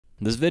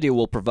This video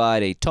will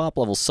provide a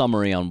top-level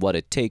summary on what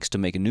it takes to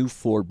make a new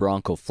Ford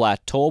Bronco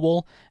flat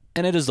towable,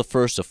 and it is the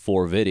first of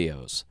 4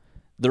 videos.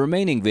 The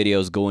remaining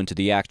videos go into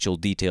the actual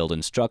detailed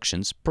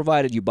instructions,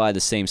 provided you buy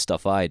the same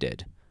stuff I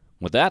did.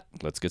 With that,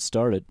 let's get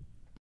started.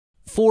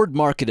 Ford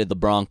marketed the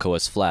Bronco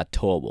as flat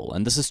towable,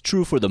 and this is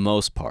true for the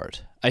most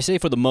part. I say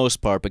for the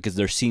most part because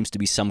there seems to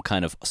be some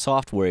kind of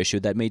software issue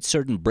that made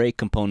certain brake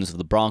components of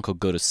the Bronco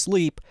go to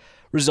sleep,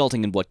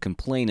 resulting in what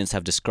complainants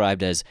have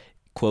described as,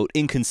 quote,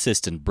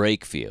 inconsistent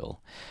brake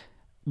feel.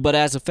 But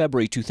as of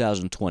February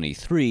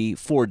 2023,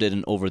 Ford did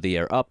an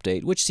over-the-air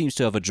update which seems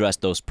to have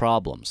addressed those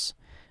problems.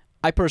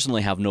 I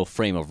personally have no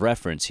frame of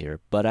reference here,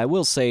 but I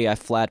will say I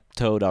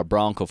flat-towed our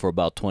Bronco for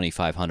about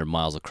 2,500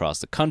 miles across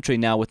the country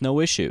now with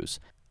no issues.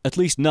 At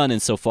least none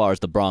insofar as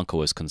the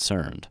Bronco is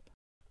concerned.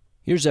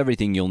 Here's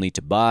everything you'll need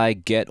to buy,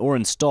 get, or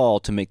install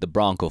to make the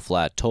Bronco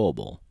flat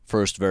towable.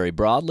 First very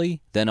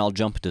broadly, then I'll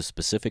jump into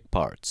specific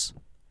parts.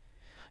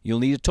 You'll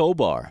need a tow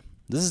bar.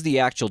 This is the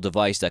actual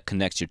device that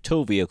connects your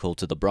tow vehicle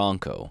to the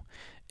Bronco.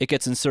 It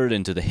gets inserted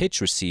into the hitch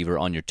receiver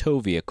on your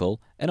tow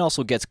vehicle and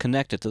also gets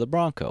connected to the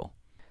Bronco.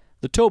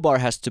 The tow bar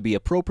has to be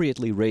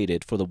appropriately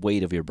rated for the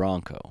weight of your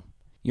Bronco.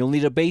 You'll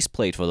need a base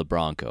plate for the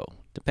Bronco.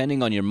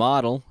 Depending on your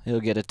model,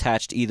 it'll get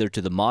attached either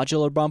to the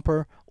modular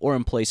bumper or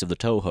in place of the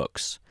tow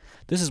hooks.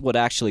 This is what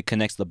actually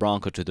connects the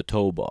Bronco to the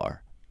tow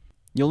bar.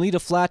 You'll need a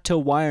flat tow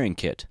wiring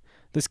kit.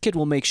 This kit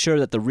will make sure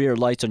that the rear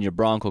lights on your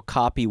Bronco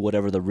copy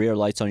whatever the rear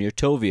lights on your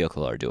tow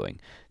vehicle are doing,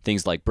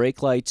 things like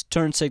brake lights,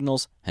 turn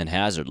signals, and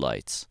hazard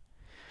lights.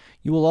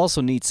 You will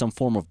also need some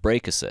form of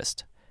brake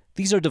assist.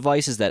 These are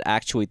devices that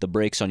actuate the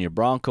brakes on your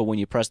Bronco when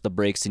you press the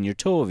brakes in your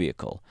tow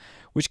vehicle,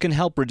 which can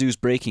help reduce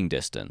braking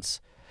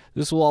distance.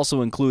 This will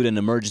also include an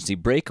emergency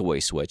breakaway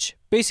switch,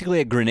 basically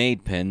a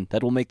grenade pin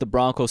that will make the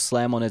Bronco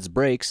slam on its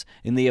brakes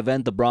in the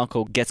event the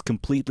Bronco gets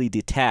completely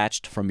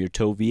detached from your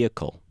tow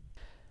vehicle.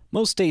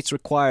 Most states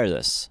require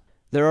this.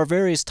 There are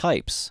various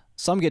types.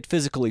 Some get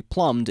physically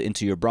plumbed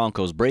into your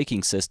Bronco's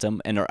braking system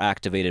and are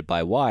activated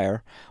by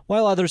wire,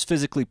 while others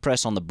physically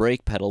press on the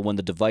brake pedal when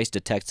the device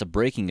detects a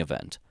braking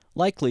event,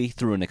 likely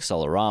through an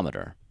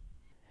accelerometer.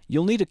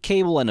 You'll need a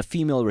cable and a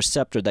female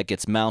receptor that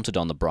gets mounted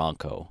on the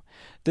Bronco.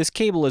 This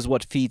cable is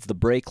what feeds the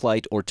brake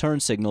light or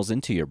turn signals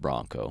into your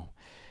Bronco.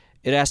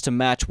 It has to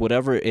match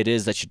whatever it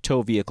is that your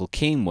tow vehicle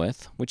came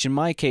with, which in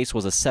my case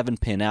was a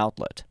 7-pin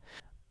outlet.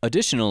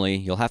 Additionally,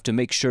 you'll have to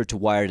make sure to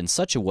wire it in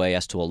such a way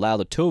as to allow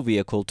the tow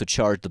vehicle to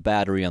charge the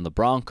battery on the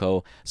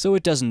Bronco so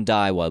it doesn't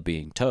die while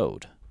being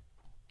towed.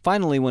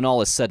 Finally, when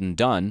all is said and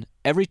done,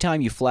 every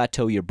time you flat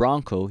tow your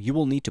Bronco, you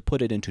will need to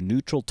put it into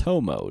neutral tow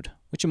mode,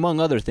 which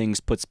among other things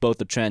puts both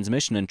the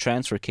transmission and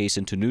transfer case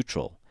into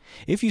neutral.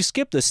 If you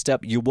skip this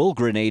step, you will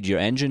grenade your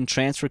engine,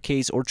 transfer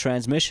case, or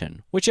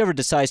transmission, whichever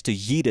decides to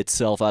yeet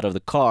itself out of the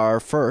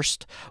car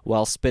first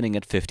while spinning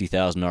at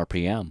 50,000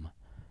 RPM.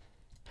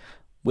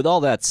 With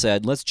all that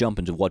said, let's jump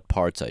into what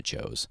parts I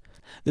chose.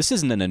 This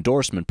isn't an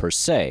endorsement per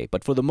se,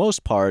 but for the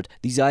most part,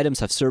 these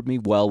items have served me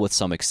well with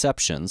some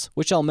exceptions,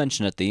 which I'll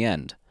mention at the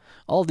end.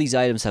 All of these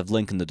items have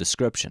links in the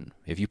description.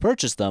 If you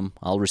purchase them,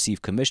 I'll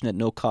receive commission at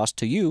no cost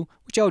to you,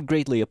 which I would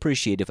greatly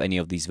appreciate if any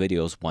of these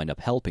videos wind up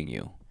helping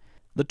you.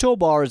 The tow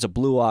bar is a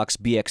Blue Ox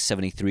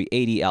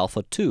BX7380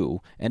 Alpha 2,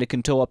 and it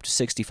can tow up to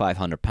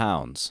 6,500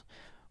 pounds.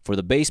 For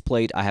the base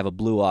plate, I have a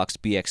Blue Ox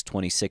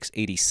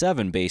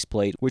BX2687 base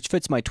plate, which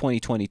fits my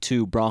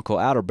 2022 Bronco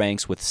Outer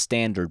Banks with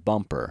standard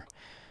bumper.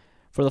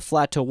 For the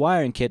flat tow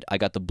wiring kit, I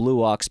got the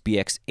Blue Ox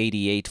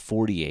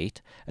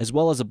BX8848, as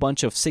well as a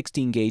bunch of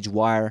 16-gauge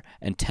wire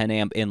and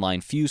 10-amp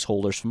inline fuse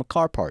holders from a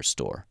car parts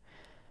store.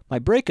 My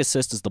brake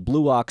assist is the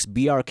Blue Ox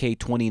BRK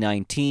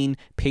 2019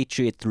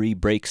 Patriot 3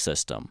 brake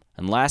system.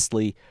 And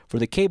lastly, for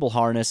the cable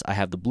harness, I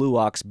have the Blue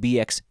Ox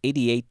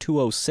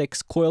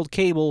BX88206 coiled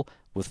cable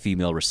with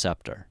female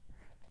receptor.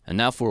 And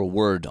now for a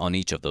word on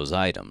each of those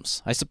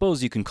items. I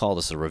suppose you can call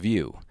this a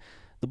review.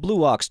 The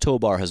Blue Ox tow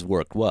bar has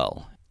worked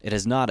well. It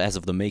has not, as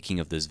of the making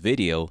of this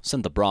video,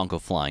 sent the Bronco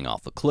flying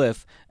off a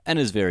cliff, and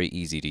is very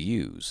easy to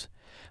use.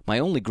 My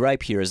only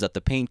gripe here is that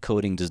the paint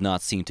coating does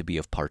not seem to be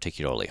of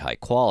particularly high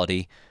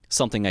quality,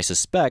 something I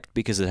suspect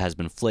because it has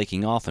been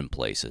flaking off in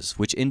places,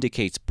 which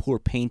indicates poor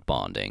paint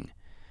bonding.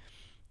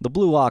 The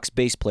Blue Ox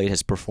base plate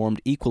has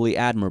performed equally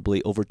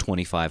admirably over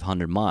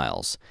 2,500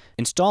 miles.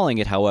 Installing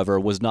it, however,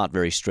 was not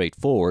very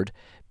straightforward,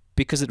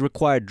 because it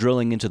required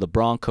drilling into the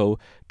Bronco,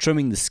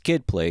 trimming the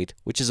skid plate,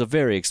 which is a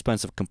very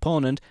expensive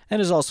component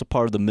and is also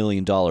part of the $1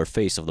 million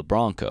face of the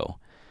Bronco.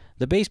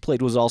 The base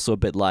plate was also a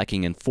bit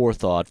lacking in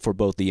forethought for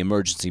both the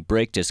emergency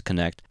brake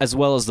disconnect as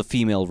well as the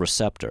female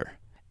receptor.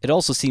 It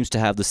also seems to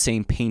have the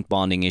same paint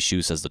bonding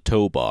issues as the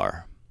tow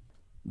bar.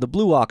 The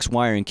Blue Ox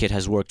wiring kit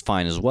has worked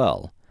fine as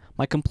well.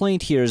 My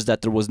complaint here is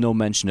that there was no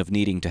mention of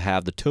needing to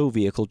have the tow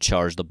vehicle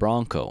charge the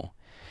Bronco.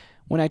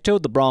 When I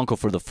towed the Bronco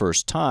for the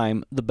first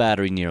time, the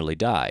battery nearly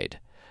died.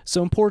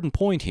 So important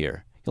point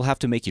here, you'll have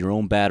to make your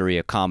own battery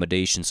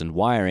accommodations and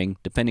wiring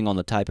depending on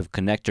the type of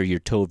connector your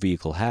tow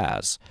vehicle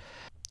has.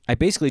 I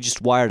basically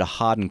just wired a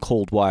hot and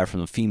cold wire from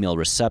the female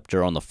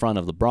receptor on the front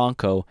of the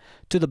Bronco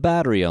to the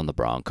battery on the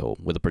Bronco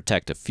with a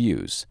protective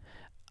fuse.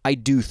 I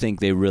do think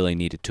they really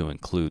needed to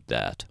include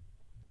that.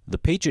 The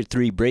Patriot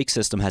 3 brake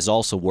system has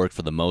also worked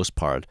for the most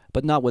part,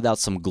 but not without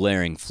some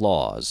glaring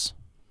flaws.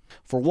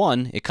 For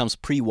one, it comes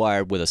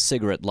pre-wired with a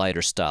cigarette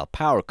lighter style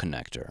power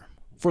connector.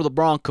 For the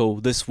Bronco,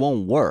 this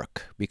won't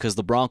work because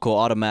the Bronco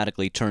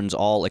automatically turns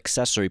all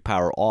accessory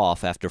power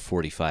off after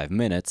 45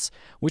 minutes,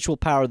 which will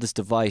power this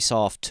device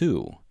off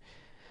too.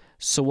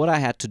 So what I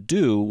had to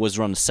do was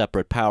run a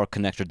separate power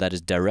connector that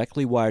is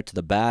directly wired to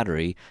the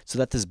battery so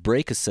that this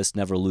brake assist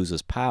never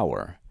loses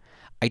power.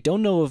 I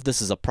don't know if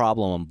this is a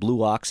problem on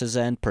Blue Ox's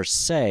end per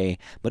se,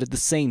 but at the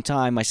same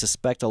time I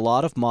suspect a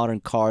lot of modern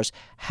cars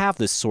have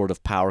this sort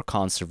of power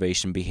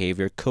conservation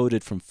behavior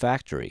coded from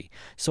factory,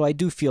 so I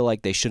do feel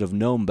like they should have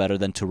known better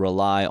than to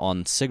rely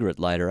on cigarette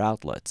lighter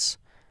outlets.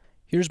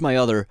 Here's my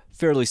other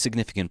fairly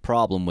significant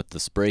problem with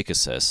this brake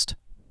assist.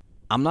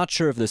 I'm not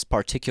sure if this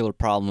particular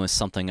problem is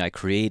something I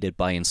created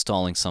by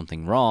installing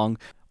something wrong,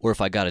 or if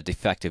I got a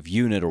defective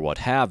unit or what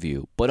have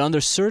you, but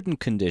under certain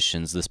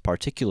conditions this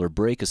particular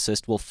brake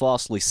assist will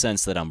falsely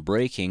sense that I'm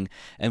braking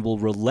and will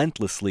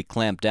relentlessly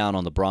clamp down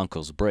on the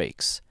Bronco's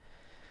brakes.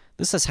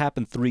 This has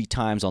happened 3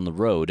 times on the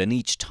road, and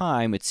each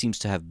time it seems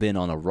to have been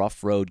on a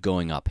rough road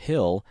going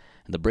uphill,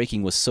 and the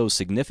braking was so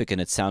significant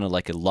it sounded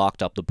like it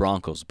locked up the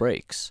Bronco's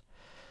brakes.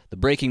 The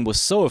braking was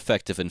so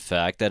effective, in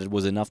fact, that it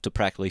was enough to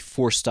practically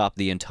force stop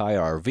the entire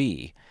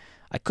RV.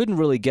 I couldn't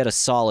really get a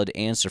solid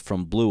answer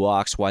from Blue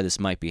Ox why this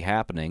might be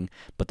happening,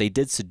 but they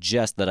did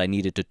suggest that I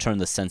needed to turn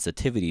the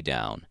sensitivity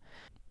down.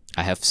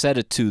 I have set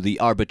it to the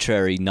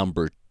arbitrary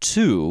number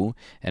 2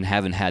 and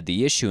haven't had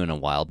the issue in a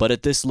while, but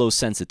at this low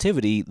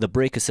sensitivity, the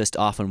brake assist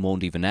often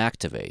won't even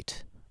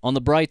activate. On the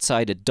bright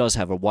side, it does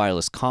have a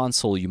wireless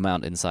console you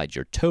mount inside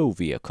your tow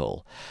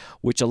vehicle,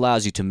 which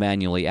allows you to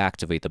manually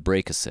activate the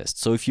brake assist,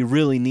 so if you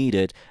really need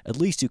it, at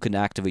least you can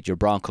activate your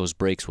Bronco's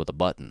brakes with a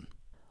button.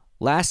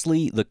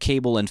 Lastly, the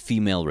cable and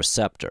female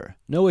receptor.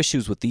 No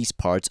issues with these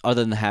parts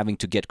other than having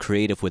to get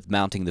creative with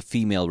mounting the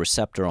female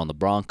receptor on the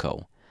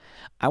Bronco.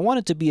 I want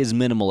it to be as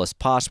minimal as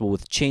possible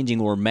with changing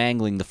or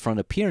mangling the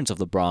front appearance of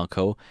the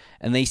Bronco,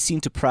 and they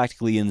seem to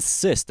practically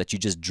insist that you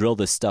just drill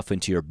this stuff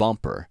into your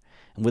bumper.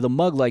 And with a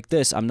mug like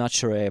this, I'm not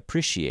sure I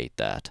appreciate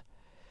that.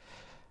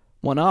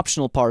 One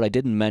optional part I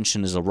didn't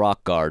mention is a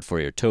rock guard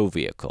for your tow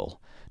vehicle.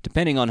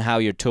 Depending on how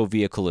your tow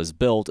vehicle is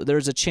built,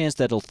 there's a chance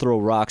that it'll throw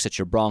rocks at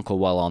your Bronco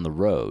while on the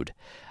road.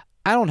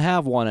 I don't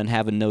have one and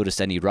haven't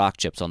noticed any rock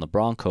chips on the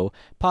Bronco,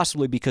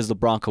 possibly because the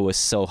Bronco is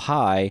so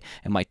high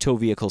and my tow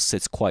vehicle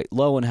sits quite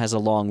low and has a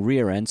long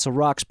rear end, so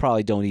rocks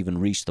probably don't even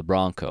reach the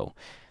Bronco.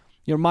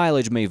 Your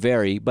mileage may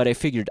vary, but I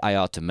figured I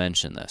ought to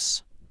mention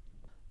this.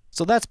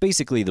 So that's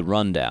basically the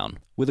rundown.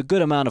 With a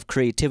good amount of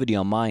creativity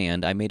on my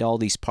end, I made all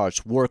these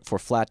parts work for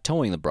flat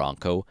towing the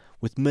Bronco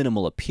with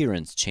minimal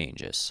appearance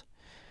changes.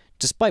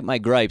 Despite my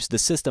gripes, the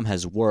system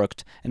has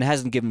worked and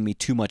hasn't given me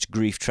too much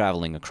grief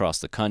traveling across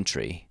the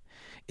country.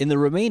 In the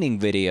remaining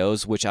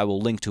videos, which I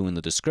will link to in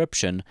the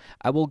description,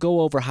 I will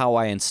go over how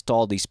I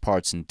installed these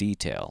parts in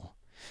detail.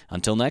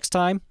 Until next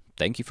time,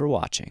 thank you for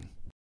watching.